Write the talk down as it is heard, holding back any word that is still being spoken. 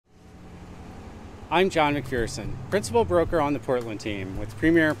I'm John McPherson, Principal Broker on the Portland team with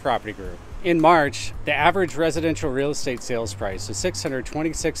Premier Property Group. In March, the average residential real estate sales price was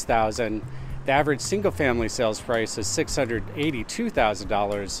 $626,000. The average single-family sales price is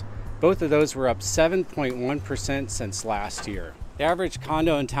 $682,000. Both of those were up 7.1% since last year. The average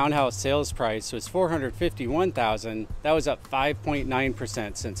condo and townhouse sales price was $451,000. That was up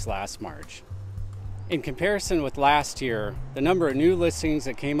 5.9% since last March. In comparison with last year, the number of new listings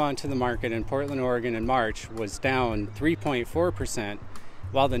that came onto the market in Portland, Oregon in March was down 3.4%,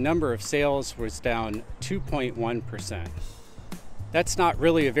 while the number of sales was down 2.1%. That's not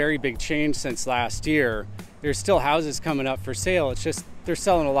really a very big change since last year. There's still houses coming up for sale, it's just they're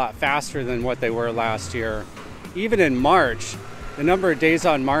selling a lot faster than what they were last year. Even in March, the number of days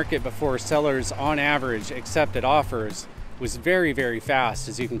on market before sellers on average accepted offers was very, very fast,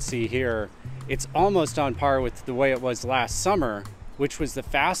 as you can see here. It's almost on par with the way it was last summer, which was the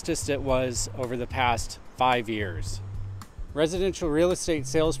fastest it was over the past 5 years. Residential real estate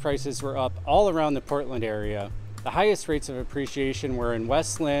sales prices were up all around the Portland area. The highest rates of appreciation were in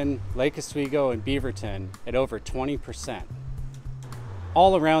West Linn, Lake Oswego, and Beaverton at over 20%.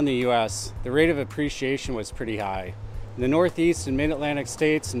 All around the U.S., the rate of appreciation was pretty high. In the Northeast and Mid-Atlantic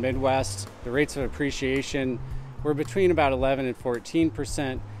states and Midwest, the rates of appreciation were between about 11 and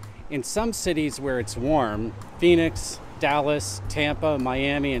 14%. In some cities where it's warm, Phoenix, Dallas, Tampa,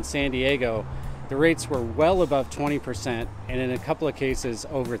 Miami, and San Diego, the rates were well above 20% and in a couple of cases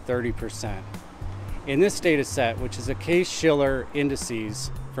over 30%. In this data set, which is a Case-Shiller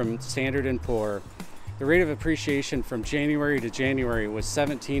indices from Standard & Poor, the rate of appreciation from January to January was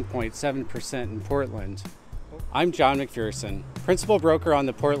 17.7% in Portland. I'm John McPherson, Principal Broker on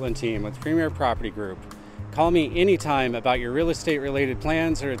the Portland team with Premier Property Group. Call me anytime about your real estate related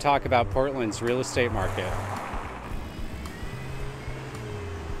plans or to talk about Portland's real estate market.